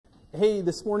Hey,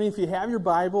 this morning, if you have your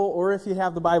Bible or if you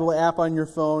have the Bible app on your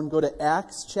phone, go to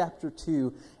Acts chapter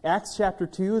 2. Acts chapter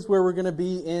 2 is where we're going to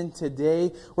be in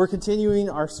today. We're continuing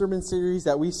our sermon series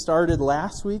that we started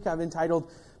last week. I've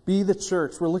entitled Be the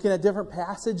Church. We're looking at different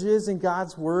passages in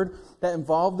God's Word that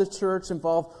involve the church,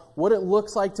 involve what it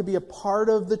looks like to be a part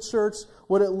of the church,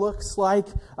 what it looks like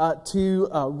to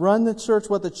run the church,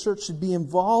 what the church should be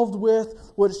involved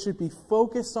with, what it should be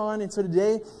focused on. And so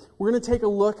today, we're going to take a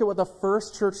look at what the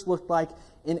first church looked like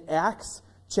in Acts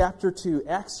chapter 2.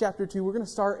 Acts chapter 2, we're going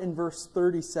to start in verse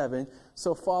 37.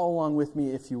 So follow along with me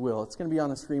if you will. It's going to be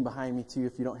on the screen behind me too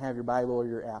if you don't have your Bible or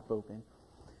your app open.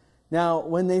 Now,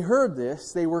 when they heard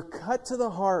this, they were cut to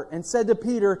the heart and said to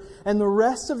Peter and the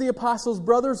rest of the apostles,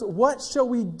 "Brothers, what shall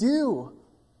we do?"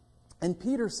 And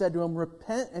Peter said to them,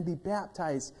 "Repent and be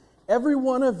baptized, every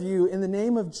one of you, in the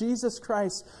name of Jesus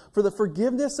Christ, for the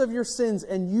forgiveness of your sins,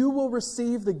 and you will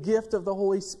receive the gift of the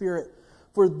Holy Spirit.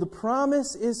 For the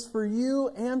promise is for you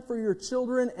and for your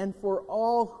children and for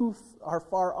all who are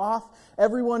far off,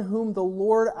 everyone whom the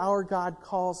Lord our God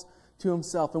calls to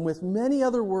himself." And with many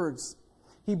other words,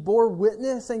 he bore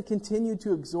witness and continued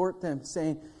to exhort them,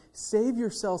 saying, "Save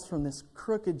yourselves from this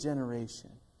crooked generation."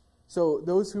 So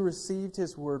those who received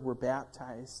his word were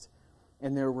baptized,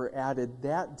 and there were added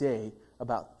that day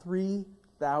about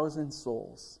 3,000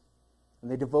 souls.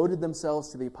 And they devoted themselves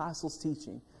to the apostles'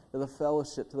 teaching, to the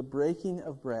fellowship, to the breaking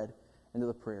of bread, and to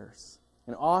the prayers.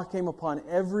 And awe came upon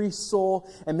every soul,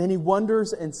 and many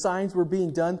wonders and signs were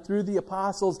being done through the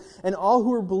apostles. And all who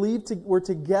were believed were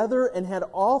together and had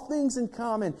all things in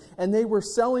common. And they were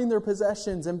selling their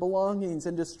possessions and belongings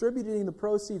and distributing the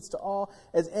proceeds to all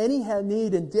as any had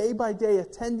need. And day by day,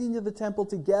 attending to the temple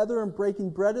together and breaking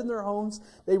bread in their homes,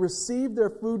 they received their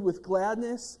food with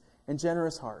gladness and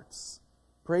generous hearts,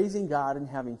 praising God and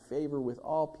having favor with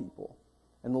all people.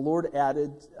 And the Lord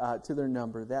added to their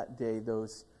number that day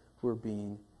those who are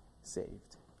being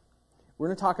saved. We're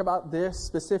going to talk about this,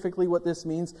 specifically what this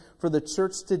means for the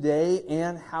church today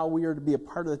and how we are to be a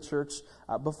part of the church.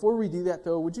 Before we do that,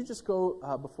 though, would you just go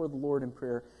before the Lord in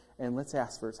prayer, and let's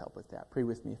ask for his help with that. Pray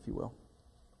with me if you will.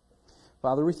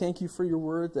 Father, we thank you for your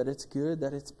word, that it's good,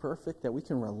 that it's perfect, that we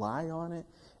can rely on it.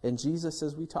 And Jesus,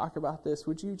 as we talk about this,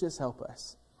 would you just help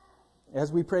us?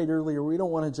 As we prayed earlier, we don't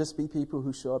want to just be people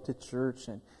who show up to church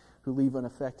and who leave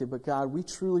unaffected. But God, we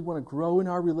truly want to grow in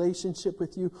our relationship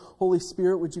with you. Holy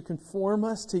Spirit, would you conform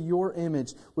us to your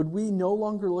image? Would we no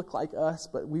longer look like us,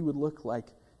 but we would look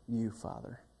like you,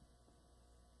 Father?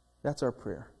 That's our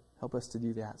prayer. Help us to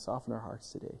do that. Soften our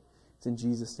hearts today. It's in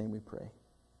Jesus' name we pray.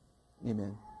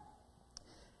 Amen.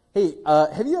 Hey,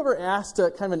 have you ever asked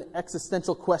kind of an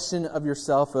existential question of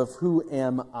yourself of who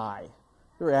am I?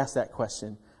 You ever asked that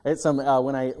question?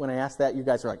 When I asked that, you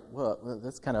guys are like, "Well,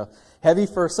 that's kind of heavy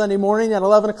for Sunday morning at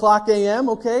 11 o'clock a.m.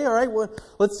 Okay, all right, well,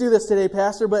 let's do this today,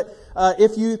 Pastor. But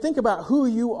if you think about who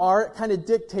you are, it kind of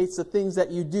dictates the things that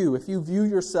you do. If you view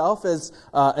yourself as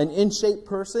an in-shape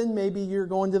person, maybe you're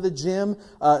going to the gym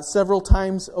several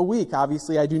times a week.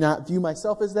 Obviously, I do not view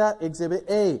myself as that. Exhibit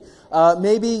A.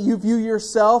 Maybe you view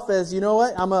yourself as, you know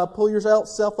what, I'm a pull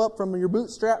yourself up from your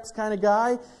bootstraps kind of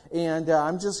guy, and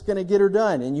I'm just going to get her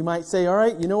done. And you might say, all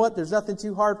right, you know what, there's nothing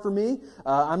too hard for me.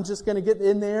 I'm just going to get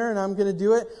in there and I'm going to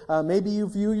do it. Maybe you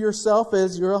view yourself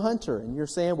as you're a hunter and you're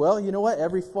saying, well, you know what,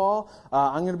 every fall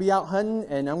I'm going to be out hunting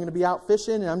and I'm going to be out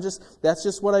fishing and that's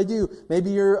just what I do.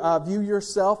 Maybe you view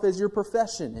yourself as your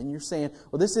profession and you're saying,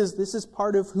 well, this is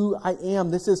part of who I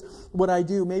am. This is what I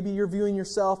do. Maybe you're viewing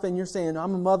yourself and you're saying,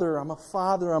 I'm a mother, I'm a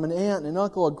father, I'm an aunt, an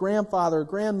uncle, a grandfather, a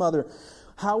grandmother.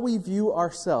 How we view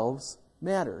ourselves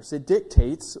matters. It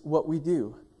dictates what we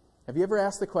do. Have you ever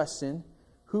asked the question,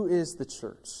 who is the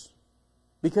church?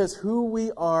 Because who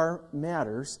we are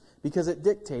matters because it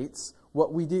dictates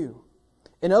what we do.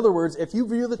 In other words, if you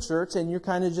view the church and you're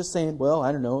kind of just saying, well,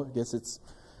 I don't know, I guess it's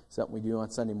something we do on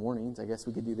Sunday mornings. I guess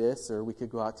we could do this, or we could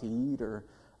go out to eat, or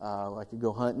I could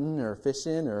go hunting or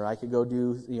fishing, or I could go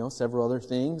do several other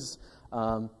things.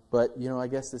 But, I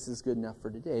guess this is good enough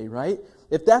for today, right?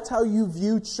 If that's how you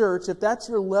view church, if that's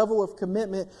your level of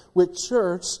commitment with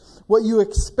church, what you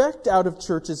expect out of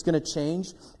church is going to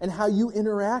change, and how you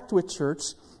interact with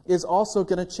church is also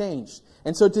going to change.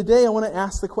 And so today I want to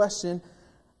ask the question,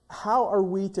 how are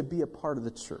we to be a part of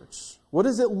the church? What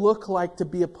does it look like to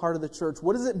be a part of the church?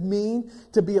 What does it mean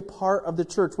to be a part of the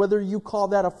church? Whether you call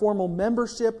that a formal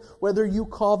membership, whether you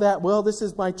call that, well, this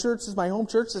is my church, this is my home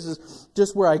church, this is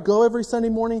just where I go every Sunday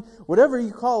morning, whatever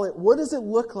you call it, what does it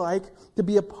look like to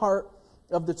be a part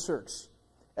of the church?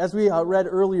 as we read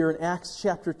earlier in Acts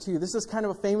chapter 2, this is kind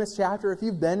of a famous chapter. If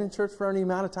you've been in church for any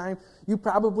amount of time, you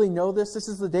probably know this. This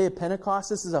is the day of Pentecost.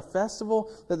 This is a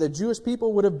festival that the Jewish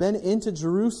people would have been into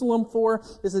Jerusalem for.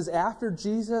 This is after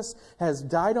Jesus has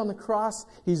died on the cross.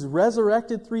 He's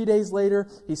resurrected 3 days later.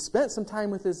 He spent some time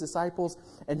with his disciples,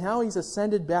 and now he's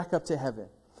ascended back up to heaven.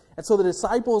 And so the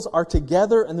disciples are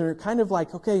together, and they're kind of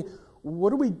like, okay,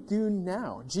 what do we do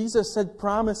now? Jesus had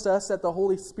promised us that the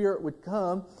Holy Spirit would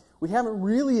come. We haven't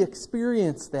really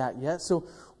experienced that yet, so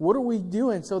what are we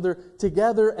doing? So they're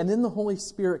together, and then the Holy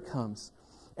Spirit comes,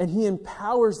 and He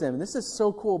empowers them. And this is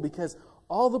so cool because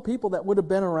all the people that would have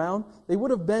been around, they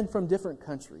would have been from different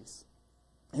countries.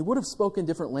 They would have spoken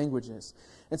different languages.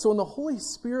 And so when the Holy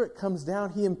Spirit comes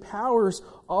down, He empowers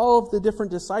all of the different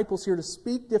disciples here to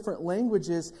speak different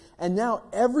languages. And now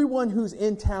everyone who's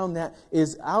in town that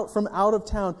is out of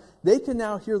town, they can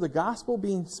now hear the gospel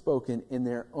being spoken in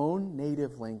their own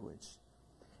native language.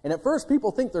 And at first,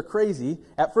 people think they're crazy.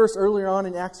 At first, earlier on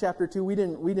in Acts chapter 2, we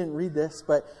didn't read this,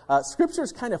 but Scripture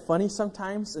is kind of funny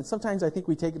sometimes, and sometimes I think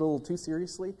we take it a little too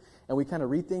seriously, and we kind of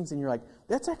read things, and you're like,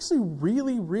 that's actually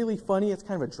really, really funny. It's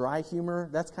kind of a dry humor.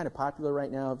 That's kind of popular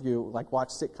right now. If you watch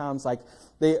sitcoms,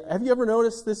 have you ever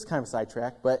noticed, this is kind of a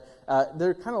sidetrack, but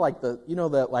they're kind of like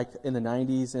in the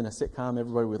 90s in a sitcom,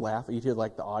 everybody would laugh. You'd hear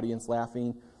the audience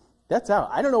laughing. That's out.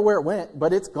 I don't know where it went,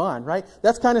 but it's gone, right?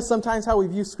 That's kind of sometimes how we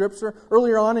view Scripture.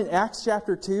 Earlier on in Acts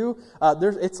chapter 2,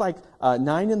 it's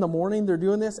 9 in the morning, they're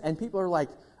doing this, and people are like,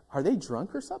 are they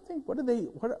drunk or something? What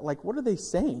are they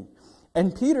saying?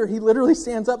 And Peter, he literally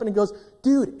stands up and he goes,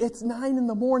 dude, it's 9 in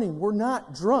the morning. We're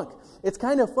not drunk. It's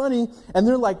kind of funny. And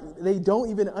they're like, they don't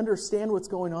even understand what's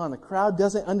going on. The crowd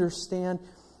doesn't understand.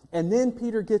 And then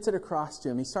Peter gets it across to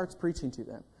him. He starts preaching to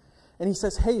them. And he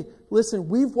says, hey, listen,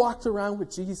 we've walked around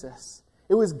with Jesus.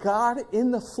 It was God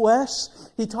in the flesh.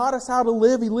 He taught us how to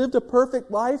live. He lived a perfect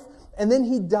life. And then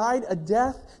He died a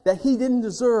death that He didn't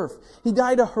deserve. He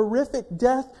died a horrific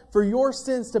death for your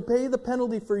sins, to pay the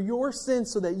penalty for your sins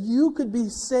so that you could be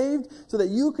saved, so that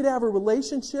you could have a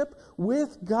relationship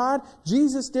with God.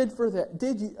 Jesus did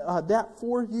that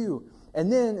for you. And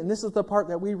then, and this is the part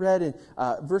that we read in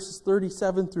verses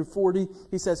 37 through 40,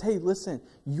 He says, hey, listen,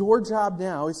 your job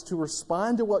now is to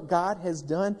respond to what God has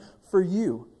done for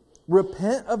you.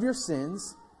 Repent of your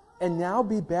sins and now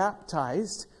be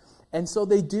baptized. And so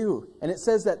they do. And it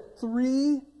says that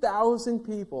 3,000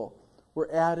 people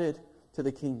were added to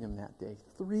the kingdom that day.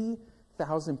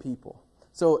 3,000 people.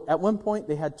 So at one point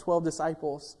they had 12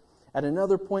 disciples. At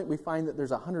another point we find that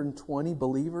there's 120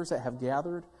 believers that have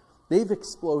gathered. They've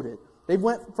exploded. They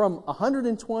went from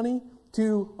 120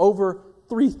 to over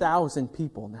 3,000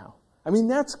 people now. I mean,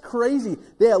 that's crazy.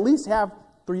 They at least have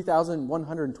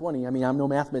 3,120. I mean, I'm no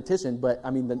mathematician, but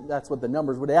I mean, that's what the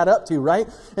numbers would add up to, right?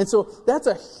 And so that's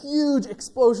a huge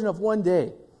explosion of one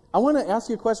day. I want to ask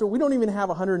you a question. We don't even have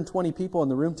 120 people in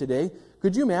the room today.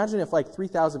 Could you imagine if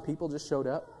 3,000 people just showed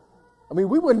up? I mean,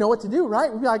 we wouldn't know what to do,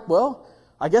 right? We'd be like, well,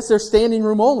 I guess they're standing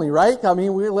room only, right? I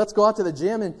mean, let's go out to the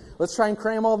gym and let's try and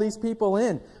cram all these people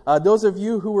in. Those of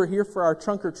you who were here for our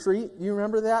trunk or treat, you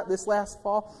remember that this last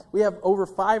fall? We have over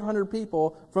 500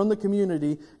 people from the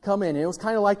community come in. And it was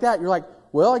kind of like that. You're like,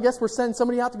 well, I guess we're sending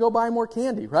somebody out to go buy more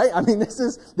candy, right? I mean, this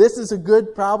is a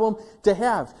good problem to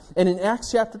have. And in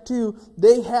Acts chapter 2,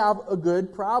 they have a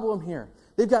good problem here.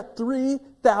 They've got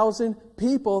 3,000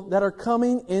 people that are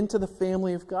coming into the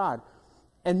family of God.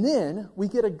 And then we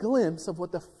get a glimpse of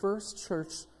what the first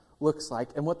church looks like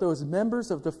and what those members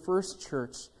of the first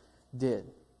church did.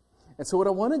 And so what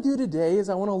I want to do today is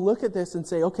I want to look at this and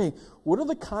say, okay, what are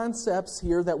the concepts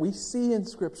here that we see in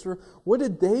Scripture? What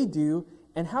did they do?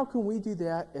 And how can we do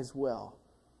that as well?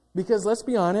 Because let's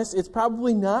be honest, it's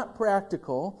probably not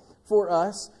practical for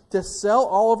us to sell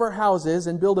all of our houses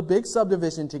and build a big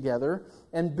subdivision together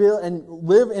and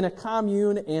live in a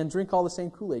commune and drink all the same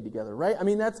Kool-Aid together, right? I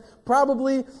mean, that's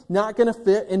probably not going to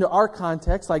fit into our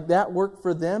context. Like that worked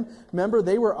for them. Remember,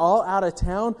 they were all out of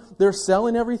town. They're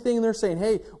selling everything and they're saying,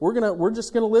 hey, we're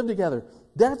just going to live together.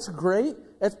 That's great.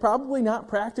 That's probably not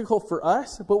practical for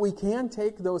us, but we can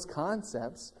take those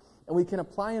concepts and we can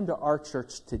apply them to our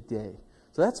church today.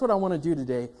 So that's what I want to do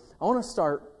today. I want to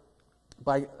start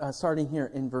by starting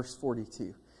here in verse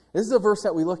 42. This is a verse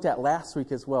that we looked at last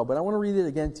week as well, but I want to read it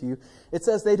again to you. It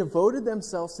says, they devoted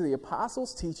themselves to the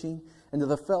apostles' teaching and to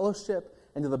the fellowship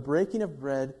and to the breaking of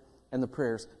bread and the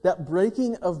prayers. That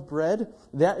breaking of bread,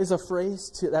 that is a phrase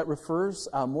that refers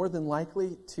more than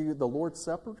likely to the Lord's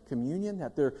Supper, communion,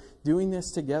 that they're doing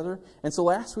this together. And so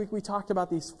last week we talked about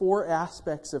these 4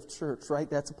 aspects of church, right?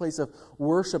 That's a place of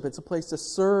worship. It's a place to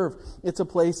serve. It's a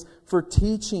place for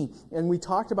teaching. And we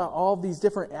talked about all of these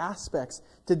different aspects.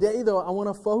 Today, though, I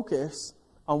want to focus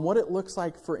on what it looks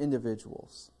like for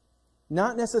individuals.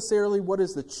 Not necessarily what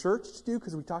is the church to do,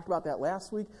 because we talked about that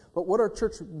last week, but what are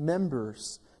church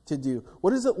members to do?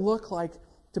 What does it look like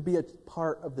to be a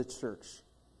part of the church?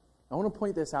 I want to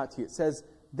point this out to you. It says,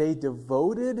 they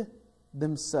devoted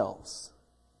themselves.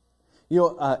 You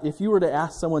know, if you were to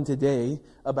ask someone today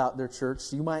about their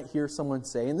church, you might hear someone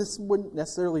say, and this wouldn't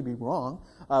necessarily be wrong,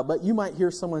 but you might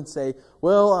hear someone say,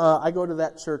 well, I go to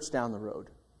that church down the road.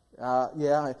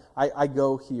 I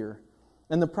go here.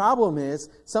 And the problem is,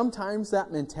 sometimes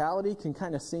that mentality can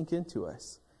kind of sink into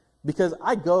us. Because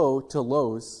I go to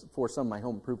Lowe's for some of my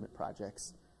home improvement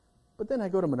projects. But then I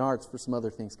go to Menards for some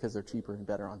other things because they're cheaper and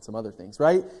better on some other things,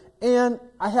 right? And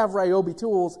I have Ryobi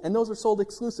tools, and those are sold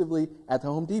exclusively at the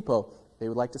Home Depot. If they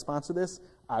would like to sponsor this,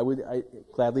 I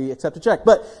gladly accept a check.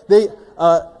 But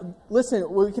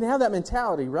listen, we can have that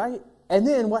mentality, right? And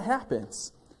then what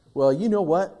happens? Well, you know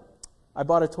what? I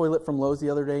bought a toilet from Lowe's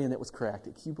the other day, and it was cracked.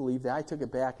 Can you believe that? I took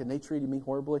it back, and they treated me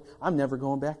horribly. I'm never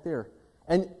going back there.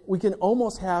 And we can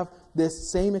almost have this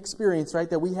same experience, right,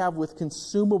 that we have with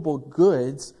consumable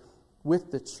goods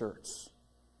with the church.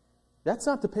 That's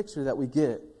not the picture that we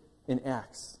get in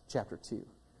Acts chapter 2.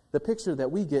 The picture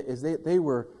that we get is they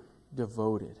were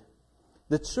devoted.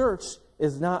 The church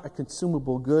is not a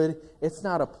consumable good. It's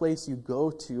not a place you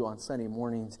go to on Sunday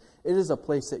mornings. It is a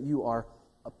place that you are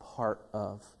a part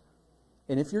of.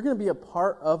 And if you're going to be a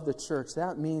part of the church,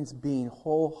 that means being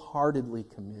wholeheartedly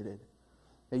committed.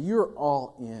 That you're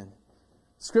all in.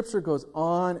 Scripture goes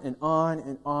on and on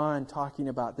and on talking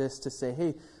about this to say,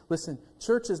 hey, listen,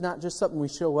 church is not just something we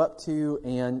show up to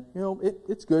and, you know,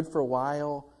 it's good for a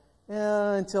while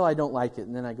until I don't like it,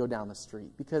 and then I go down the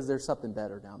street because there's something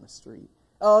better down the street.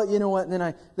 Oh, you know what?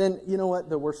 And then you know what?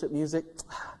 The worship music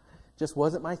just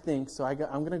wasn't my thing, so I'm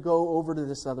going to go over to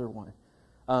this other one.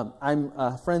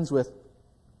 I'm friends with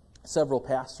several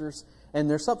pastors. And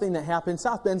there's something that happens.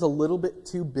 South Bend's a little bit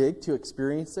too big to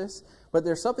experience this, but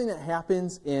there's something that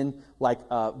happens in like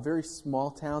very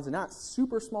small towns, and not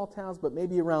super small towns, but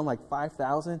maybe around like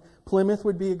 5,000. Plymouth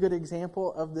would be a good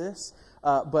example of this.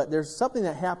 But there's something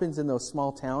that happens in those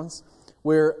small towns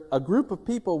where a group of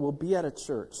people will be at a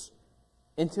church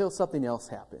until something else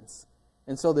happens.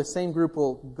 And so the same group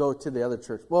will go to the other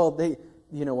church. Well,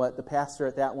 you know what, the pastor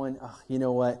at that one, you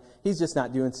know what, he's just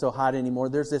not doing so hot anymore.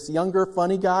 There's this younger,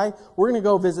 funny guy. We're going to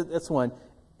go visit this one.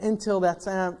 Until that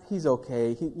time, he's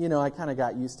okay. I kind of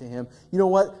got used to him. You know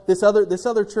what, this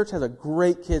other church has a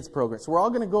great kids program. So we're all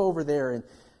going to go over there. And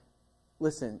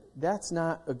listen, that's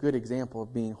not a good example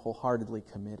of being wholeheartedly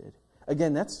committed.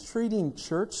 Again, that's treating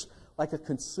church like a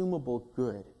consumable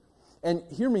good. And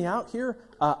hear me out here.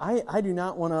 I do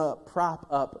not want to prop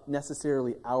up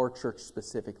necessarily our church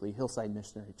specifically, Hillside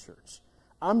Missionary Church.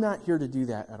 I'm not here to do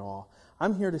that at all.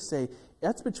 I'm here to say,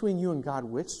 that's between you and God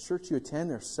which church you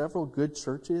attend. There are several good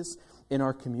churches in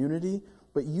our community,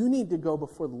 but you need to go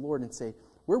before the Lord and say,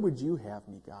 where would you have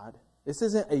me, God? This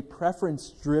isn't a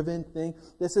preference-driven thing.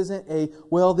 This isn't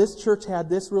this church had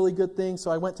this really good thing,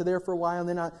 so I went to there for a while,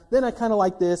 and then I kind of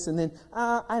like this, and then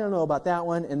I don't know about that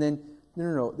one, and then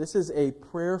No. This is a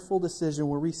prayerful decision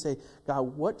where we say, God,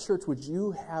 what church would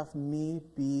you have me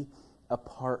be a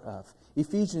part of?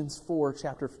 Ephesians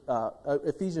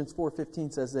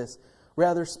 4:15 says this,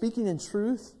 rather, speaking in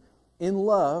truth, in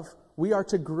love, we are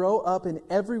to grow up in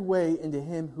every way into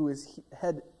Him who is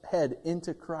head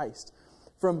into Christ,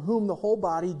 from whom the whole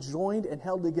body, joined and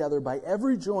held together by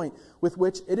every joint with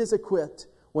which it is equipped,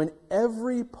 when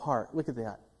every part, look at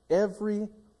that, every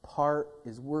part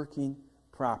is working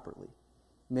properly,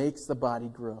 makes the body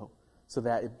grow so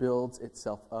that it builds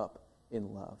itself up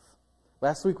in love.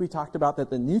 Last week we talked about that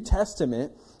the New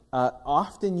Testament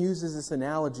often uses this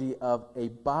analogy of a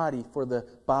body for the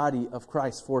body of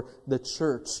Christ, for the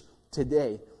church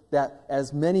today. That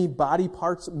as many body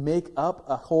parts make up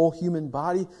a whole human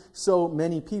body, so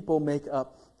many people make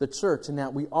up the church, and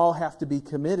that we all have to be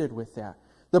committed with that.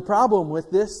 The problem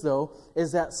with this, though,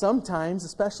 is that sometimes,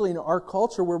 especially in our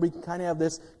culture where we can kind of have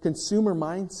this consumer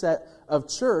mindset of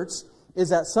church, is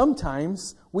that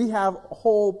sometimes we have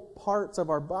whole parts of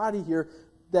our body here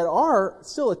that are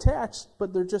still attached,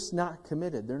 but they're just not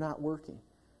committed. They're not working.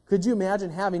 Could you imagine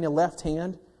having a left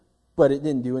hand, but it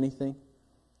didn't do anything?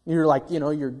 You're like,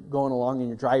 you're going along and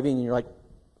you're driving and you're like,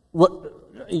 what?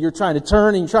 you're trying to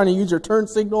turn and you're trying to use your turn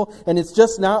signal and it's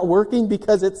just not working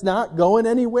because it's not going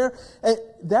anywhere. And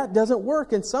that doesn't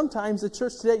work. And sometimes the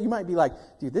church today, you might be like,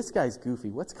 dude, this guy's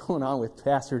goofy. What's going on with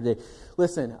Pastor today?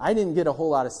 Listen, I didn't get a whole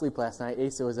lot of sleep last night.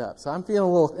 Asa was up. So I'm feeling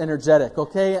a little energetic,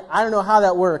 okay? I don't know how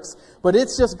that works, but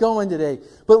it's just going today.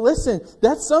 But listen,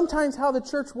 that's sometimes how the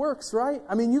church works, right?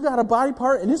 I mean, you got a body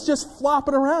part and it's just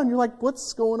flopping around. You're like,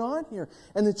 what's going on here?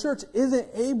 And the church isn't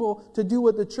able to do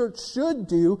what the church should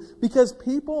do because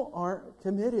people aren't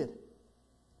committed.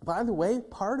 By the way,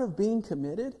 part of being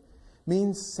committed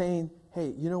means saying,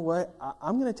 hey, you know what?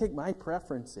 I'm going to take my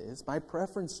preferences, my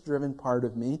preference-driven part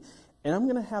of me, and I'm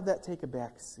going to have that take a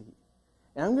back seat.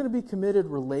 And I'm going to be committed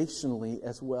relationally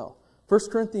as well. 1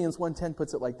 Corinthians 1:10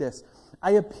 puts it like this.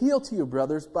 I appeal to you,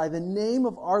 brothers, by the name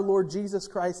of our Lord Jesus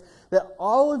Christ, that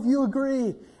all of you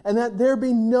agree, and that there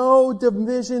be no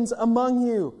divisions among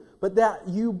you, but that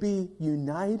you be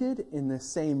united in the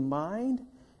same mind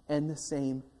and the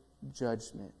same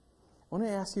judgment. I want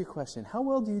to ask you a question. How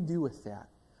well do you do with that?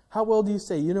 How well do you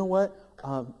say, you know what?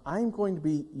 I'm going to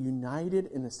be united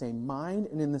in the same mind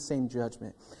and in the same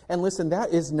judgment. And listen,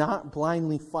 that is not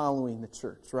blindly following the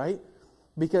church, right?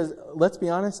 Because let's be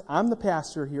honest, I'm the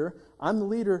pastor here. I'm the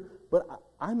leader, but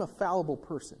I'm a fallible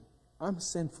person. I'm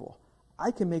sinful.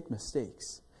 I can make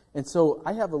mistakes. And so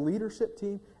I have a leadership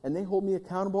team, and they hold me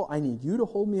accountable. I need you to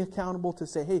hold me accountable to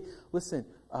say, hey, listen,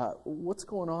 what's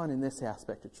going on in this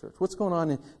aspect of church? What's going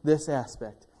on in this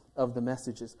aspect of the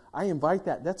messages? I invite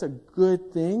that. That's a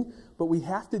good thing, but we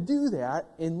have to do that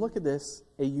in, look at this,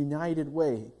 a united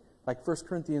way. Like 1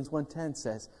 Corinthians 1:10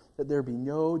 says, that there be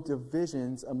no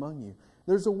divisions among you.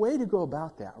 There's a way to go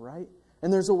about that, right?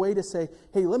 And there's a way to say,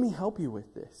 hey, let me help you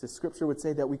with this. The Scripture would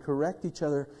say that we correct each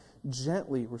other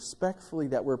gently, respectfully,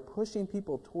 that we're pushing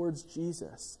people towards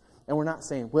Jesus. And we're not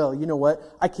saying, well, you know what?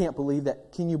 I can't believe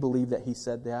that. Can you believe that he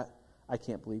said that? I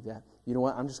can't believe that. You know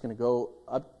what? I'm just going to go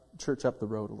church up the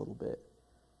road a little bit.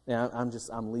 And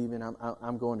I'm leaving.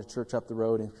 I'm going to church up the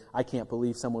road, and I can't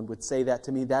believe someone would say that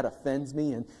to me. That offends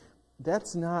me. And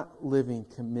that's not living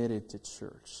committed to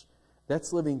church.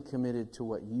 That's living committed to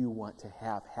what you want to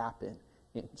have happen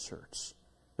in church.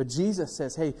 But Jesus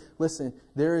says, hey, listen,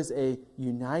 there is a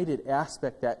united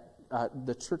aspect that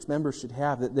the church members should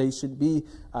have, that they should be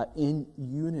in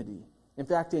unity. In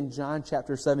fact, in John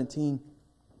chapter 17,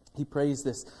 he prays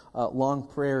this long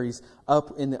prayer. He's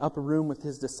up in the upper room with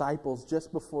his disciples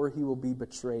just before he will be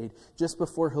betrayed, just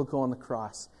before he'll go on the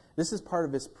cross. This is part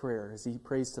of his prayer as he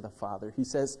prays to the Father. He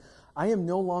says, I am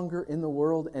no longer in the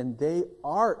world, and they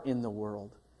are in the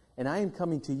world. And I am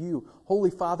coming to you.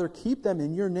 Holy Father, keep them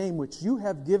in your name, which you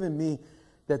have given me,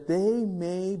 that they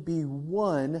may be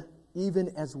one,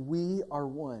 even as we are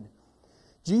one.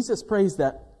 Jesus prays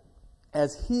that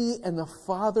as he and the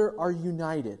Father are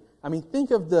united. I mean,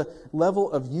 think of the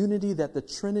level of unity that the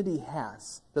Trinity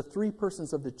has. The three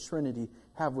persons of the Trinity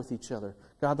have with each other.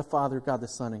 God the Father, God the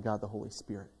Son, and God the Holy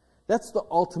Spirit. That's the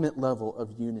ultimate level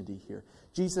of unity here.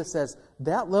 Jesus says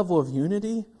that level of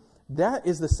unity, that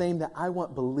is the same that I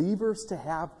want believers to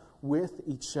have with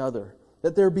each other.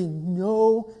 That there be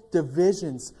no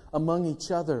divisions among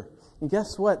each other. And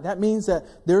guess what? That means that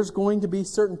there's going to be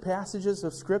certain passages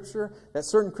of Scripture that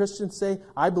certain Christians say,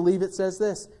 I believe it says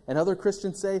this. And other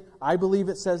Christians say, I believe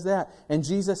it says that. And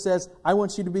Jesus says, I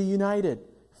want you to be united.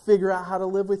 Figure out how to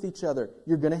live with each other.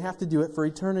 You're going to have to do it for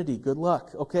eternity. Good luck,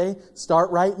 okay?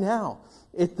 Start right now.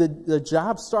 The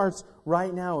job starts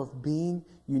right now of being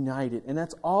united. And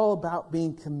that's all about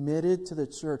being committed to the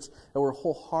church. That we're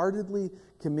wholeheartedly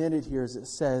committed here, as it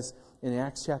says in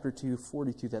Acts chapter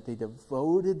 2:42, that they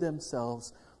devoted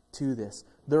themselves to this.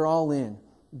 They're all in.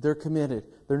 They're committed.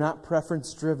 They're not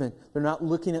preference-driven. They're not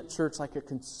looking at church like a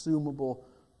consumable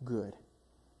good.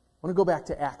 I want to go back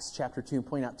to Acts chapter 2 and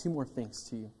point out two more things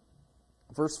to you.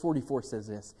 Verse 44 says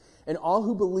this, and all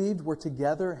who believed were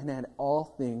together and had all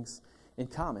things in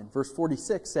common. Verse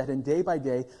 46 said, and day by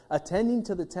day, attending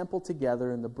to the temple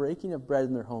together and the breaking of bread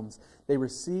in their homes, they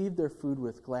received their food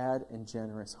with glad and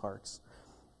generous hearts.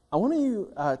 I want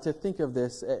you to think of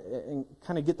this and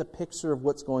kind of get the picture of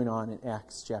what's going on in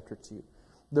Acts chapter 2.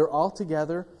 They're all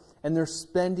together, and they're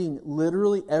spending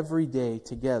literally every day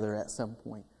together at some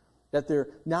point. That they're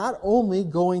not only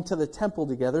going to the temple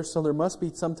together, so there must be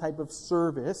some type of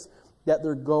service that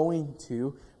they're going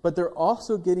to, but they're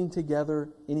also getting together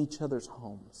in each other's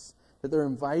homes. That they're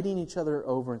inviting each other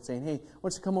over and saying, hey, why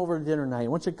don't you come over to dinner night?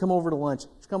 Why don't you come over to lunch? Why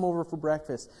don't you come over for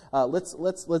breakfast?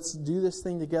 Let's do this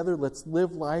thing together. Let's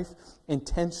live life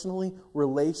intentionally,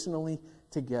 relationally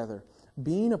together.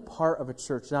 Being a part of a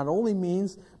church not only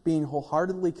means being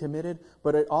wholeheartedly committed,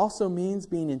 but it also means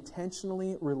being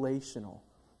intentionally relational.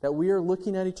 That we are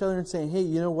looking at each other and saying, hey,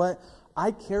 you know what?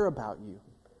 I care about you.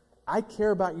 I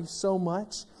care about you so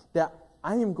much that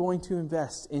I am going to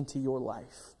invest into your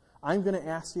life. I'm going to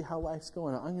ask you how life's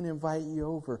going. I'm going to invite you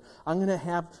over. I'm going to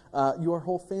have your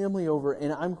whole family over,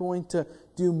 and I'm going to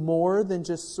do more than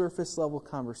just surface level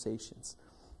conversations.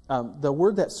 The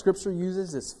word that Scripture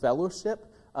uses is fellowship.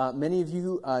 Many of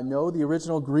you know the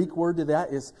original Greek word to that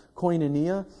is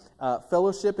koinonia.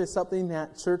 Fellowship is something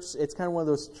that church, it's kind of one of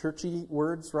those churchy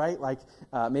words, right? Like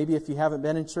maybe if you haven't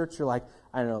been in church, you're like,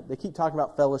 I don't know, they keep talking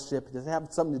about fellowship. Does it have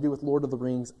something to do with Lord of the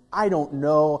Rings? I don't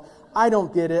know. I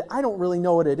don't get it. I don't really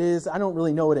know what it is. I don't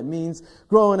really know what it means.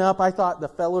 Growing up, I thought the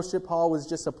fellowship hall was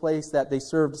just a place that they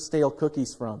served stale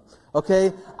cookies from.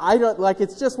 Okay? I don't, like,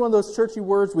 it's just one of those churchy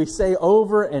words we say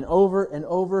over and over and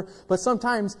over, but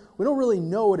sometimes we don't really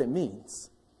know what it means.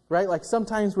 Right? Like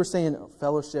sometimes we're saying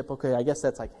fellowship, okay, I guess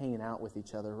that's like hanging out with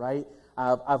each other, right?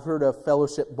 I've heard of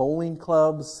fellowship bowling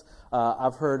clubs.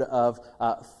 I've heard of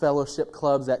fellowship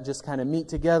clubs that just kind of meet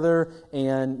together,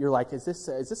 and you're like, is this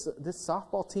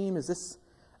softball team? Is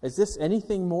this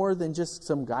anything more than just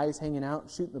some guys hanging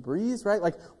out shooting the breeze, right?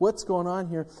 Like, what's going on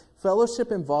here?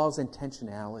 Fellowship involves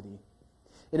intentionality.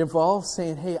 It involves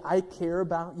saying, hey, I care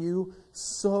about you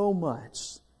so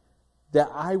much that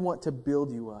I want to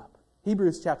build you up.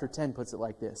 Hebrews chapter 10 puts it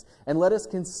like this. And let us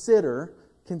consider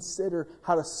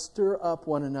how to stir up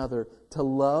one another to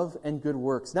love and good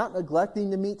works. Not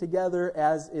neglecting to meet together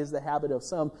as is the habit of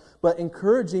some, but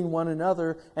encouraging one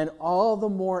another, and all the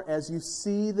more as you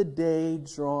see the day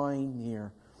drawing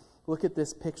near. Look at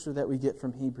this picture that we get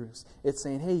from Hebrews. It's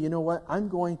saying, hey, you know what? I'm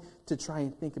going to try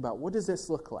and think about, what does this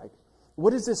look like?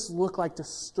 What does this look like to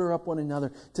stir up one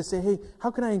another? To say, hey,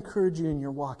 how can I encourage you in your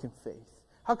walk in faith?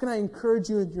 How can I encourage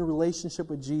you in your relationship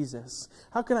with Jesus?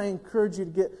 How can I encourage you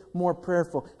to get more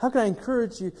prayerful? How can I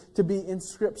encourage you to be in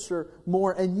Scripture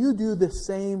more? And you do the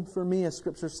same for me, as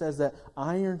Scripture says that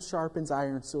iron sharpens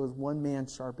iron, so as one man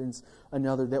sharpens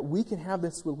another. That we can have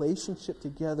this relationship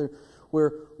together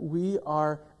where we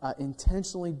are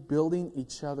intentionally building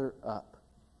each other up.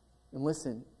 And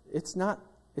listen, it's not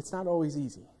always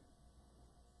easy.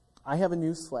 I have a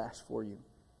news flash for you.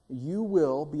 You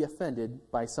will be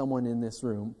offended by someone in this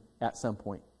room at some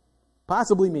point.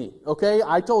 Possibly me, okay?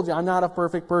 I told you I'm not a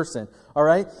perfect person, all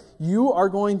right? You are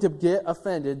going to get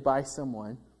offended by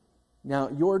someone. Now,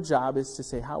 your job is to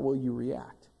say, how will you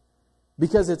react?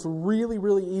 Because it's really,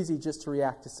 really easy just to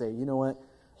react to say, you know what,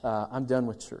 I'm done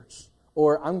with church.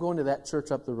 Or I'm going to that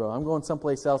church up the road. I'm going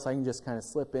someplace else. I can just kind of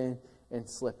slip in and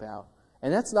slip out.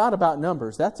 And that's not about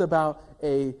numbers. That's about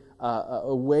a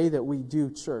way that we do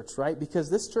church, right? Because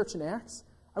this church in Acts,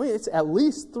 I mean, it's at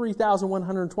least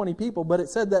 3,120 people, but it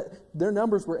said that their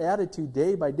numbers were added to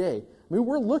day by day. I mean,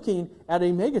 we're looking at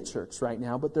a mega church right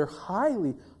now, but they're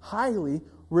highly, highly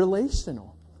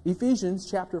relational. Ephesians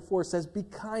chapter 4 says, be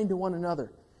kind to one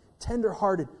another,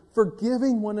 tender-hearted,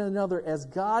 forgiving one another as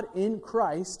God in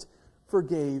Christ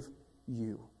forgave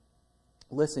you.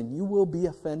 Listen, you will be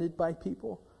offended by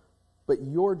people. But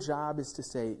your job is to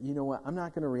say, you know what, I'm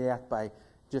not going to react by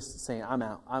just saying, I'm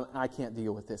out. I can't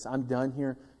deal with this. I'm done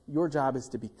here. Your job is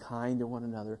to be kind to one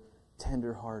another,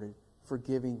 tender-hearted,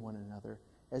 forgiving one another,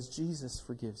 as Jesus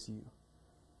forgives you.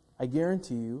 I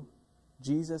guarantee you,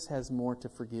 Jesus has more to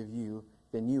forgive you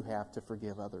than you have to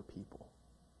forgive other people.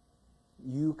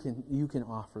 You can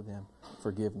offer them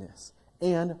forgiveness.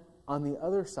 And on the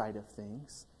other side of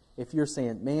things, if you're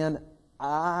saying, man,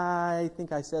 I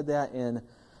think I said that and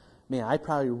man, I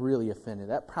probably really offended.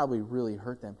 That probably really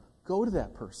hurt them. Go to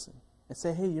that person and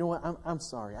say, hey, you know what? I'm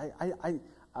sorry.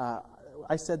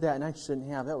 I said that and I shouldn't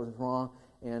have. That was wrong.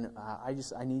 And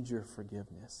I need your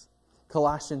forgiveness.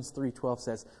 Colossians 3:12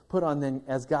 says, put on then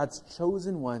as God's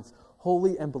chosen ones,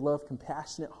 holy and beloved,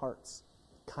 compassionate hearts,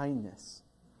 kindness,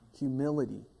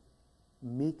 humility,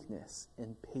 meekness,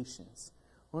 and patience.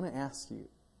 I want to ask you,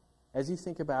 as you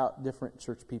think about different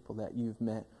church people that you've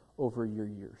met over your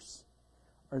years,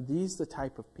 are these the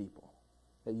type of people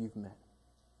that you've met?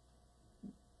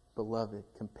 Beloved,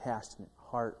 compassionate,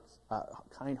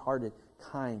 kind-hearted,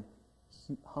 kind,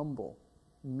 humble,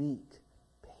 meek,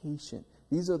 patient.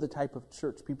 These are the type of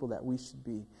church people that we should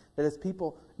be. That as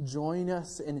people join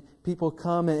us and people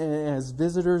come and as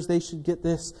visitors, they should get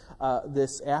this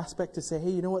aspect to say, hey,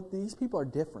 you know what? These people are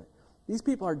different. These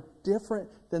people are different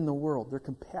than the world. They're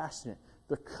compassionate.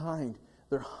 They're kind.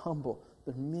 They're humble.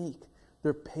 They're meek.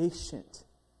 They're patient.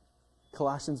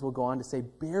 Colossians will go on to say,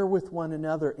 bear with one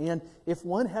another, and if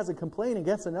one has a complaint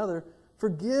against another,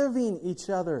 forgiving each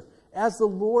other. As the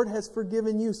Lord has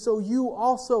forgiven you, so you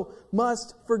also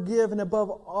must forgive. And above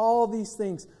all these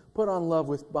things, Put on love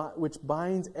which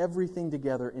binds everything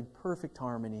together in perfect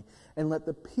harmony. And let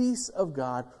the peace of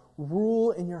God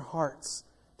rule in your hearts,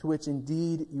 to which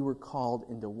indeed you were called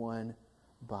into one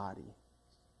body.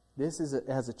 This is,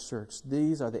 as a church,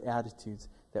 these are the attitudes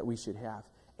that we should have.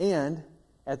 And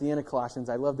at the end of Colossians,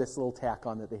 I love this little tack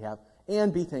on that they have.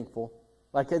 And be thankful.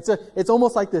 Like it's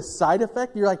almost like this side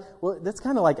effect. You're like, well, that's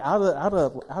kind of like out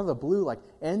of the blue. Like,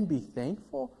 and be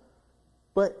thankful.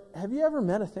 But have you ever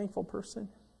met a thankful person?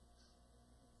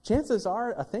 Chances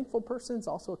are a thankful person is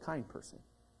also a kind person.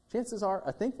 Chances are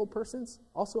a thankful person's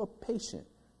also a patient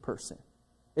person.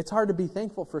 It's hard to be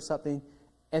thankful for something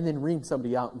and then ream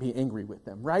somebody out and be angry with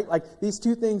them, right? Like, these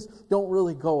two things don't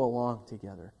really go along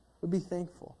together. But be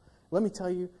thankful. Let me tell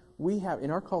you, we have,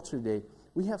 in our culture today,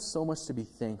 we have so much to be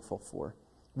thankful for.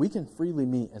 We can freely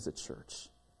meet as a church.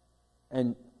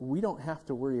 And we don't have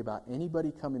to worry about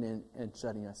anybody coming in and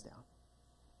shutting us down.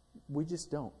 We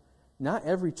just don't. Not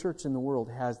every church in the world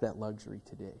has that luxury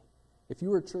today. If you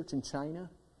were a church in China,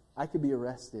 I could be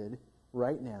arrested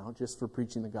right now just for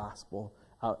preaching the gospel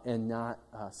and not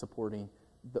supporting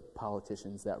the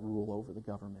politicians that rule over the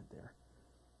government there.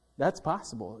 That's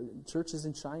possible. Churches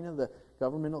in China, the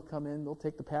government will come in, they'll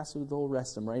take the pastor, they'll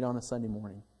arrest him right on a Sunday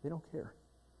morning. They don't care.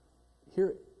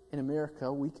 Here in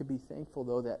America, we could be thankful,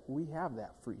 though, that we have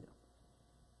that freedom.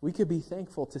 We could be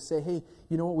thankful to say, hey,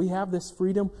 you know what, we have this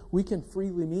freedom, we can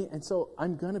freely meet, and so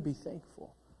I'm going to be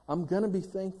thankful. I'm going to be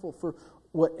thankful for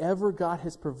whatever God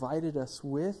has provided us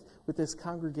with this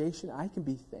congregation. I can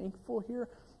be thankful here.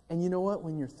 And you know what,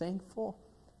 when you're thankful,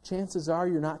 chances are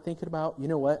you're not thinking about, you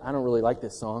know what, I don't really like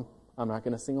this song, I'm not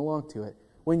going to sing along to it.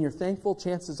 When you're thankful,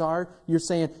 chances are you're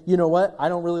saying, you know what, I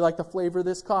don't really like the flavor of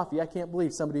this coffee. I can't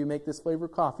believe somebody would make this flavor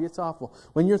of coffee. It's awful.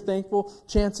 When you're thankful,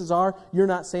 chances are you're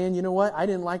not saying, you know what, I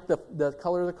didn't like the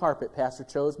color of the carpet Pastor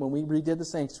chose when we redid the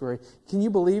sanctuary. Can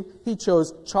you believe he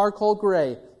chose charcoal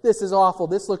gray? This is awful.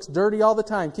 This looks dirty all the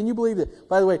time. Can you believe it?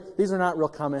 By the way, these are not real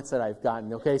comments that I've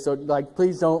gotten, okay? So,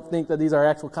 please don't think that these are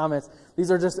actual comments. These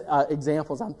are just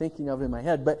examples I'm thinking of in my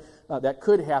head, but that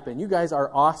could happen. You guys are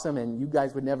awesome, and you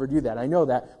guys would never do that. I know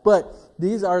that. But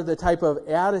these are the type of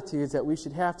attitudes that we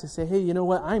should have to say, hey, you know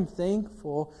what? I'm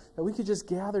thankful that we could just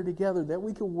gather together, that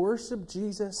we could worship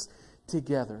Jesus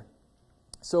together.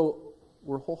 So,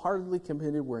 we're wholeheartedly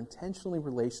committed. We're intentionally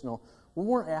relational. One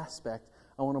more aspect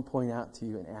I want to point out to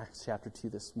you in Acts chapter 2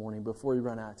 this morning before we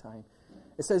run out of time.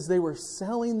 It says they were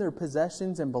selling their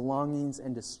possessions and belongings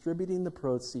and distributing the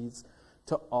proceeds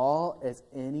to all as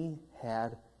any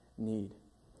had need.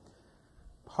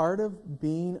 Part of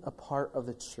being a part of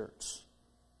the church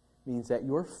means that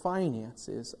your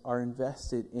finances are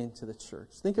invested into the church.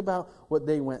 Think about what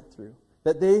they went through.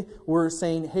 That they were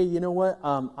saying, hey, you know what?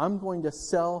 I'm going to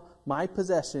sell my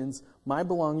possessions, my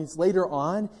belongings. Later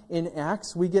on in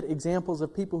Acts, we get examples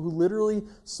of people who literally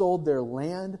sold their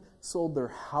land, sold their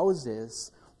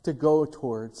houses to go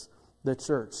towards the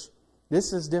church.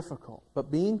 This is difficult, but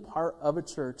being part of a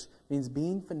church means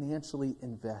being financially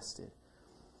invested.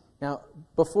 Now,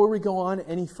 before we go on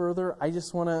any further, I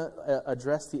just want to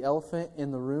address the elephant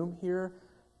in the room here.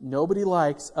 Nobody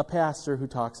likes a pastor who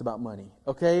talks about money,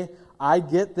 okay? I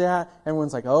get that.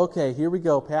 Everyone's like, okay, here we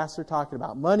go, pastor talking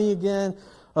about money again.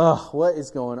 Oh, what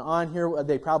is going on here?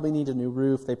 They probably need a new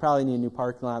roof. They probably need a new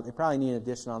parking lot. They probably need an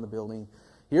addition on the building.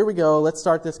 Here we go. Let's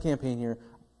start this campaign here.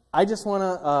 I just want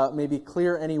to maybe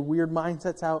clear any weird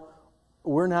mindsets out.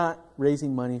 We're not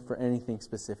raising money for anything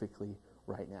specifically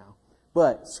right now.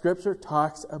 But Scripture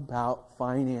talks about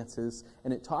finances,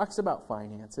 and it talks about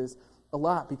finances a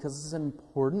lot because it's an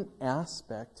important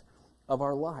aspect of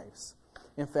our lives.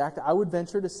 In fact, I would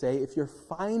venture to say if your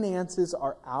finances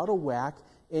are out of whack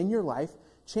in your life,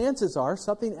 chances are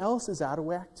something else is out of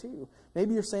whack too.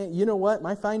 Maybe you're saying, you know what,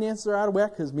 my finances are out of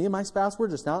whack because me and my spouse, we're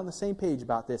just not on the same page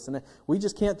about this, and we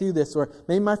just can't do this. Or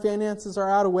maybe my finances are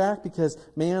out of whack because,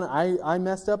 man, I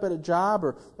messed up at a job,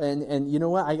 and you know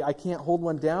what, I can't hold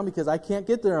one down because I can't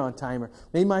get there on time. Or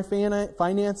maybe my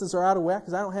finances are out of whack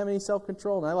because I don't have any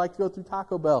self-control, and I like to go through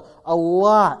Taco Bell a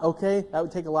lot, okay? That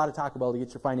would take a lot of Taco Bell to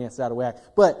get your finances out of whack.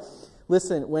 But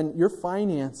listen, when your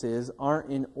finances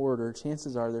aren't in order,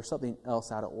 chances are there's something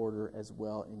else out of order as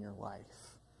well in your life.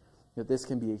 That this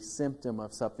can be a symptom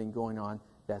of something going on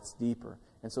that's deeper.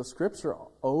 And so Scripture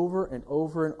over and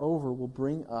over and over will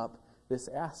bring up this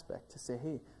aspect to say,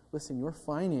 hey, listen, your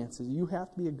finances, you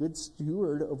have to be a good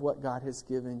steward of what God has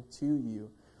given to you.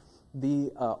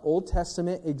 The Old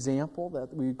Testament example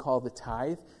that we would call the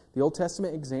tithe, the Old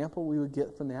Testament example we would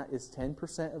get from that is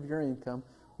 10% of your income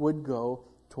would go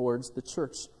towards the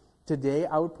church. Today,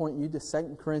 I would point you to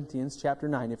 2 Corinthians chapter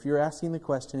 9. If you're asking the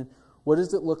question, What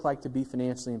does it look like to be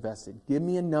financially invested? Give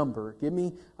me a number. Give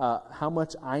me how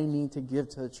much I need to give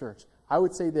to the church. I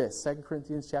would say this, 2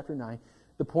 Corinthians chapter 9.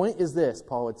 The point is this,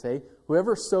 Paul would say,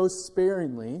 whoever sows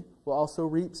sparingly will also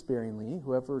reap sparingly.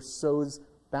 Whoever sows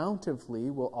bountifully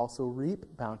will also reap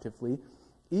bountifully.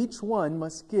 Each one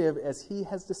must give as he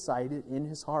has decided in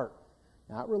his heart,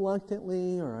 not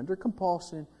reluctantly or under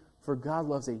compulsion, for God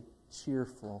loves a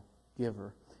cheerful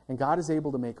giver. And God is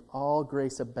able to make all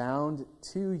grace abound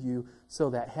to you, so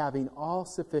that having all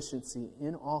sufficiency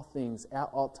in all things at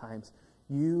all times,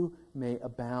 you may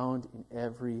abound in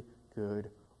every good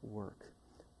work.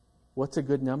 What's a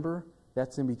good number?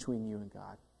 That's in between you and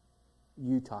God.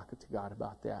 You talk to God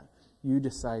about that. You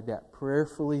decide that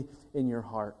prayerfully in your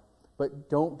heart.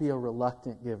 But don't be a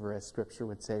reluctant giver, as Scripture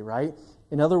would say, right?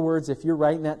 In other words, if you're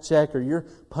writing that check, or you're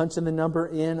punching the number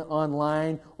in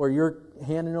online, or you're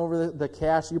handing over the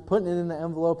cash, you're putting it in the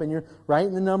envelope, and you're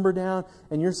writing the number down,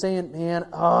 and you're saying, man,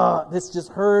 this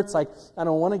just hurts. Like, I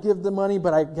don't want to give the money,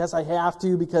 but I guess I have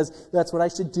to because that's what I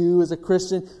should do as a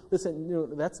Christian.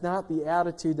 Listen, that's not the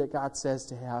attitude that God says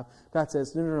to have. God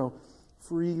says, no,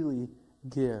 freely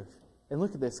give. And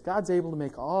look at this. God's able to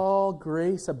make all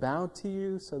grace abound to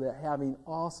you, so that having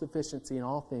all sufficiency in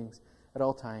all things at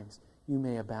all times, you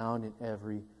may abound in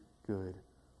every good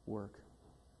work.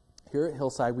 Here at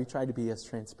Hillside, we try to be as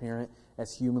transparent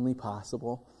as humanly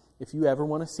possible. If you ever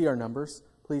want to see our numbers,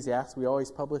 please ask. We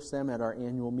always publish them at our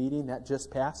annual meeting. That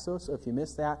just passed, so if you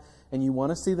missed that and you want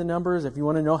to see the numbers, if you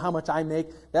want to know how much I make,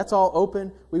 that's all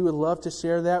open. We would love to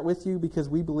share that with you, because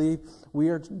we believe we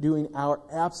are doing our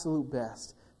absolute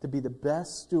best to be the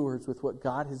best stewards with what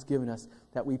God has given us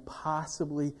that we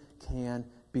possibly can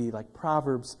be. Like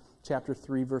Proverbs chapter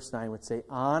 3, verse 9 would say,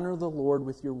 honor the Lord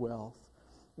with your wealth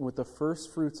and with the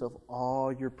first fruits of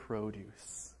all your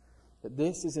produce. That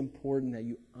this is important, that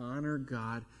you honor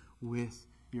God with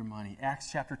your money. Acts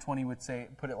chapter 20 would say,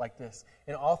 put it like this: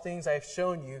 in all things I have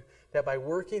shown you that by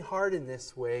working hard in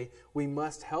this way, we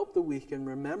must help the weak and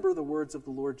remember the words of the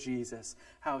Lord Jesus,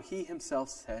 how He Himself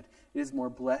said, it is more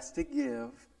blessed to give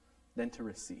than to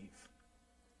receive.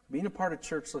 Being a part of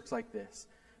church looks like this: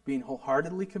 being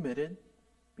wholeheartedly committed,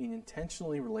 being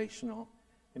intentionally relational,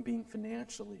 and being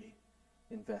financially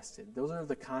invested. Those are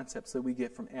the concepts that we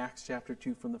get from Acts chapter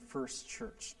 2 from the first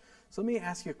church. So let me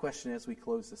ask you a question as we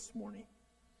close this morning.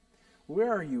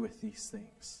 Where are you with these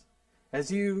things? As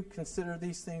you consider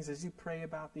these things, as you pray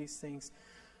about these things,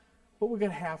 what we're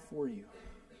going to have for you?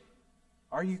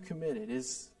 Are you committed?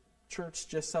 Is church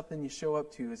just something you show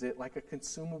up to? Is it like a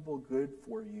consumable good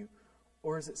for you?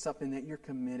 Or is it something that you're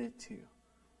committed to?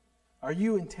 Are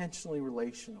you intentionally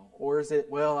relational? Or is it,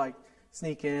 well, I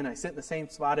sneak in, I sit in the same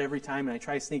spot every time, and I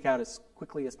try to sneak out as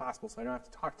quickly as possible so I don't have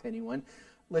to talk to anyone?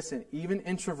 Listen, even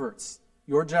introverts,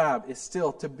 your job is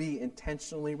still to be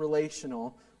intentionally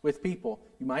relational with people.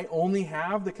 You might only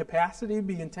have the capacity to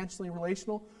be intentionally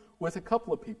relational with a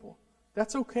couple of people.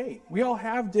 That's okay. We all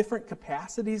have different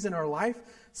capacities in our life.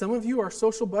 Some of you are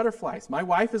social butterflies. My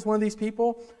wife is one of these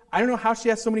people. I don't know how she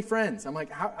has so many friends. I'm like,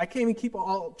 I can't even keep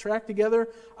all track together.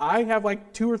 I have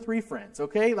like 2 or 3 friends,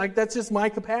 okay? Like, that's just my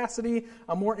capacity.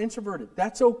 I'm more introverted.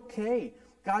 That's okay.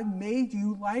 God made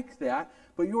you like that,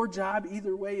 but your job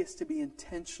either way is to be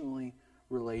intentionally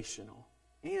relational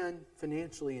and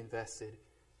financially invested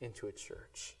into a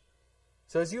church.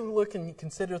 So as you look and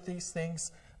consider these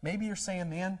things, maybe you're saying,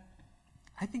 man,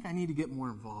 I think I need to get more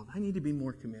involved. I need to be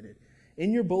more committed.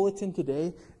 In your bulletin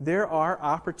today, there are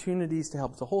opportunities to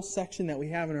help. It's a whole section that we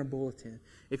have in our bulletin.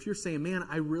 If you're saying, man,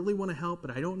 I really want to help,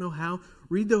 but I don't know how,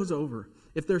 read those over.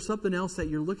 If there's something else that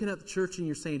you're looking at the church and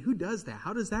you're saying, who does that?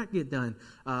 How does that get done?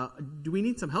 Do we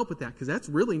need some help with that? Because that's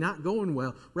really not going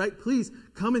well, right? Please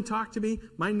come and talk to me.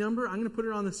 My number, I'm going to put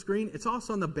it on the screen. It's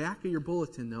also on the back of your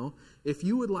bulletin, though. If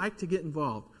you would like to get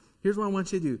involved, here's what I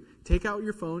want you to do. Take out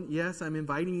your phone. Yes, I'm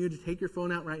inviting you to take your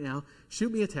phone out right now.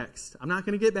 Shoot me a text. I'm not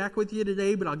going to get back with you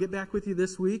today, but I'll get back with you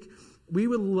this week. We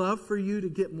would love for you to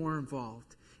get more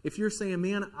involved. If you're saying,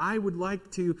 man, I would like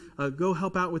to go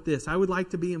help out with this. I would like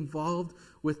to be involved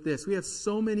with this. We have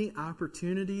so many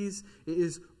opportunities. It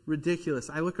is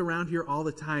ridiculous. I look around here all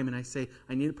the time and I say,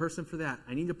 I need a person for that.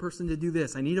 I need a person to do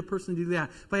this. I need a person to do that.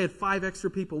 If I had 5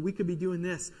 extra people, we could be doing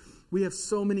this. We have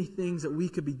so many things that we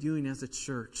could be doing as a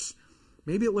church.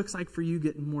 Maybe it looks like for you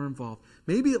getting more involved.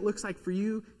 Maybe it looks like for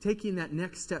you taking that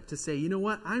next step to say, you know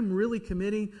what, I'm really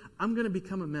committing. I'm going to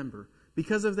become a member.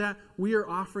 Because of that, we are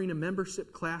offering a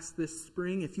membership class this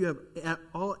spring. If you have at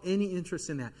all any interest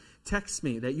in that, text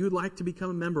me that you would like to become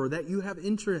a member or that you have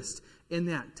interest in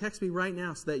that. Text me right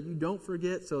now so that you don't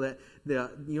forget, so that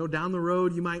down the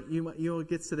road you might it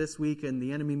gets to this week and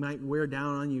the enemy might wear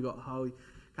down on you. Go, oh,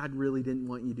 God really didn't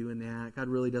want you doing that. God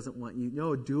really doesn't want you.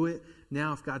 No, do it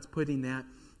now if God's putting that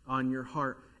on your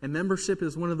heart. And membership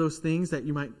is one of those things that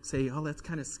you might say, oh, that's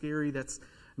kind of scary.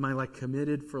 Am I like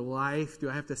committed for life? Do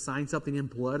I have to sign something in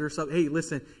blood or something? Hey,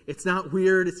 listen, it's not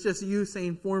weird. It's just you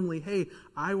saying formally, hey,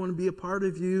 I want to be a part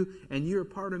of you and you're a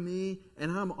part of me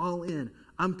and I'm all in.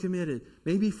 I'm committed.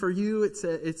 Maybe for you,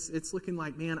 it's looking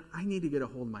like, man, I need to get a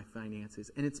hold of my finances.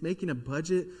 And it's making a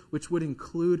budget which would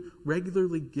include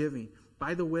regularly giving.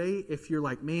 By the way, if you're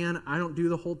like, man, I don't do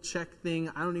the whole check thing.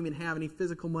 I don't even have any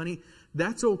physical money.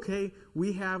 That's okay.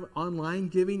 We have online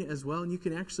giving as well. And you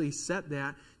can actually set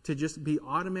that to just be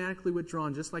automatically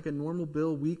withdrawn, just like a normal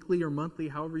bill, weekly or monthly,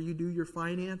 however you do your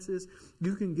finances.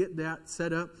 You can get that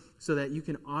set up so that you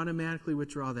can automatically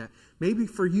withdraw that. Maybe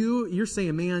for you, you're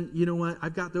saying, man, you know what?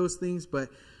 I've got those things, but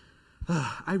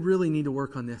I really need to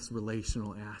work on this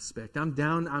relational aspect. I'm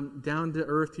down to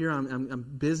earth here. I'm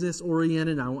business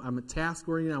oriented. I'm a task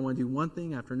oriented. I want to do one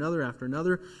thing after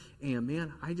another. And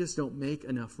man, I just don't make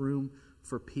enough room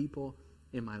for people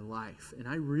in my life. And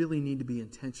I really need to be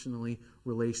intentionally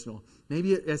relational.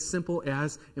 Maybe as simple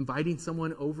as inviting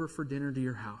someone over for dinner to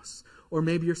your house. Or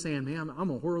maybe you're saying, man, I'm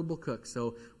a horrible cook,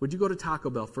 so would you go to Taco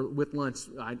Bell with lunch?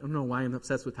 I don't know why I'm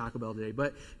obsessed with Taco Bell today,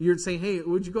 but you're saying, hey,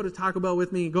 would you go to Taco Bell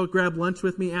with me and go grab lunch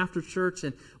with me after church,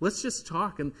 and let's just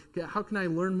talk, and how can I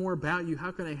learn more about you?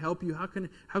 How can I help you? How can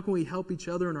we help each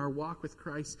other in our walk with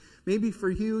Christ? Maybe for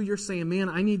you, you're saying, man,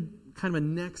 I need kind of a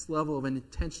next level of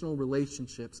intentional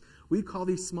relationships. We call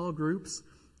these small groups.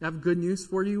 I have good news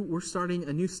for you. We're starting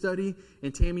a new study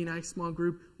in Tammy and I small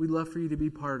group. We'd love for you to be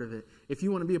part of it. If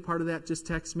you want to be a part of that, just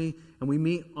text me. And we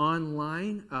meet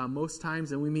online most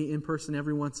times, and we meet in person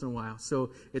every once in a while. So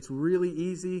it's really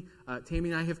easy. Tammy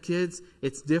and I have kids.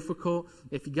 It's difficult.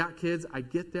 If you got kids, I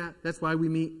get that. That's why we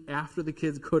meet after the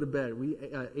kids go to bed.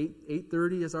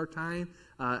 8:30 is our time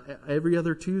every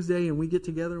other Tuesday, and we get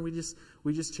together and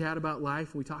we just chat about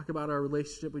life. And we talk about our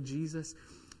relationship with Jesus.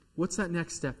 What's that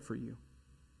next step for you?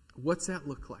 What's that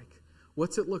look like?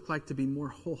 What's it look like to be more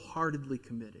wholeheartedly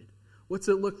committed? What's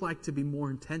it look like to be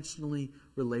more intentionally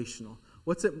relational?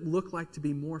 What's it look like to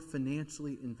be more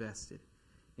financially invested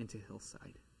into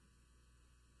Hillside?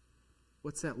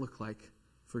 What's that look like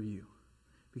for you?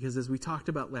 Because as we talked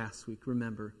about last week,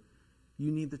 remember, you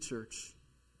need the church,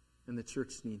 and the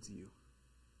church needs you.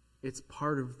 It's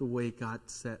part of the way God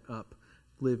set up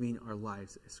living our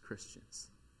lives as Christians.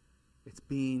 It's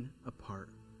being a part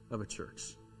of a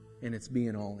church. And it's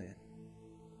being all in.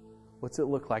 What's it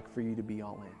look like for you to be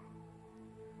all in?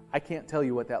 I can't tell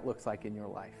you what that looks like in your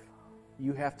life.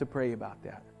 You have to pray about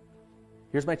that.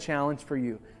 Here's my challenge for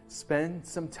you. Spend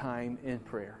some time in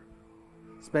prayer.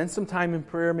 Spend some time in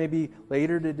prayer, maybe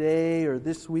later today or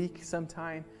this week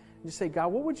sometime. And just say,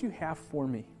 God, what would you have for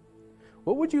me?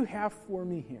 What would you have for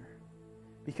me here?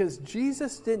 Because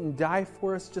Jesus didn't die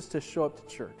for us just to show up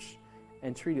to church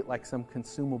and treat it like some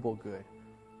consumable good.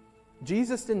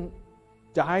 Jesus didn't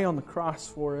die on the cross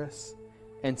for us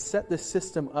and set the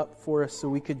system up for us so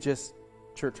we could just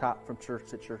church hop from church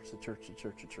to church to church to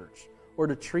church to church. Or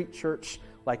to treat church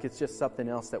like it's just something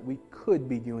else that we could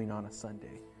be doing on a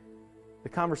Sunday. The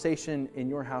conversation in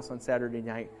your house on Saturday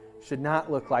night should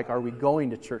not look like, are we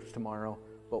going to church tomorrow?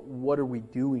 But what are we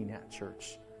doing at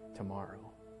church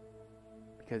tomorrow?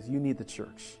 Because you need the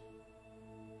church,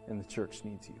 and the church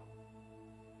needs you.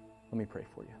 Let me pray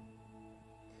for you.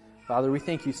 Father, we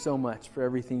thank you so much for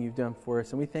everything you've done for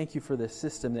us, and we thank you for the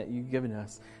system that you've given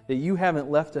us, that you haven't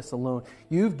left us alone.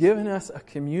 You've given us a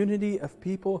community of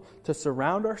people to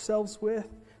surround ourselves with,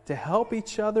 to help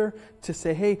each other, to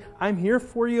say, hey, I'm here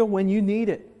for you when you need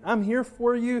it. I'm here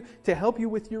for you to help you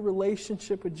with your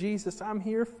relationship with Jesus. I'm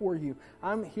here for you.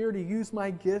 I'm here to use my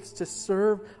gifts to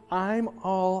serve. I'm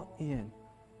all in.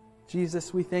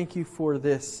 Jesus, we thank you for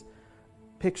this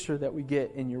picture that we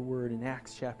get in your word in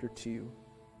Acts chapter 2.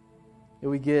 That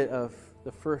we get of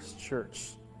the first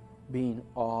church being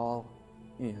all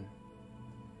in.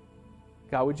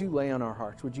 God, would you lay on our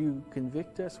hearts? Would you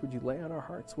convict us? Would you lay on our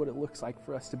hearts what it looks like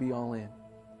for us to be all in?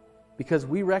 Because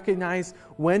we recognize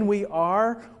when we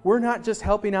are, we're not just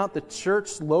helping out the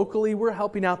church locally, we're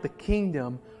helping out the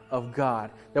kingdom of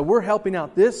God. That we're helping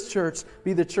out this church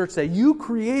be the church that you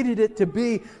created it to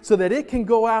be, so that it can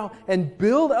go out and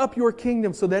build up your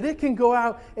kingdom, so that it can go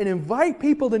out and invite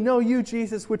people to know you,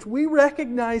 Jesus, which we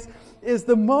recognize is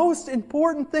the most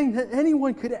important thing that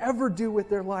anyone could ever do with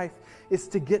their life, is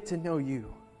to get to know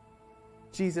you.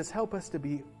 Jesus, help us to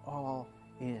be all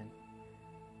in.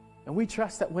 And we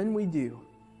trust that when we do,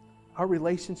 our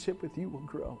relationship with you will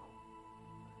grow.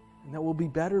 And that we'll be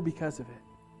better because of it.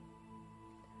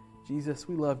 Jesus,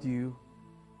 we loved you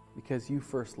because you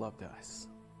first loved us.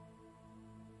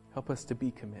 Help us to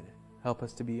be committed. Help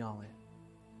us to be all in.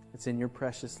 It's in your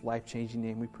precious, life-changing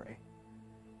name we pray.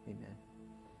 Amen.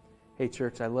 Hey,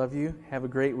 church, I love you. Have a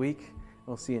great week.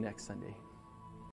 We'll see you next Sunday.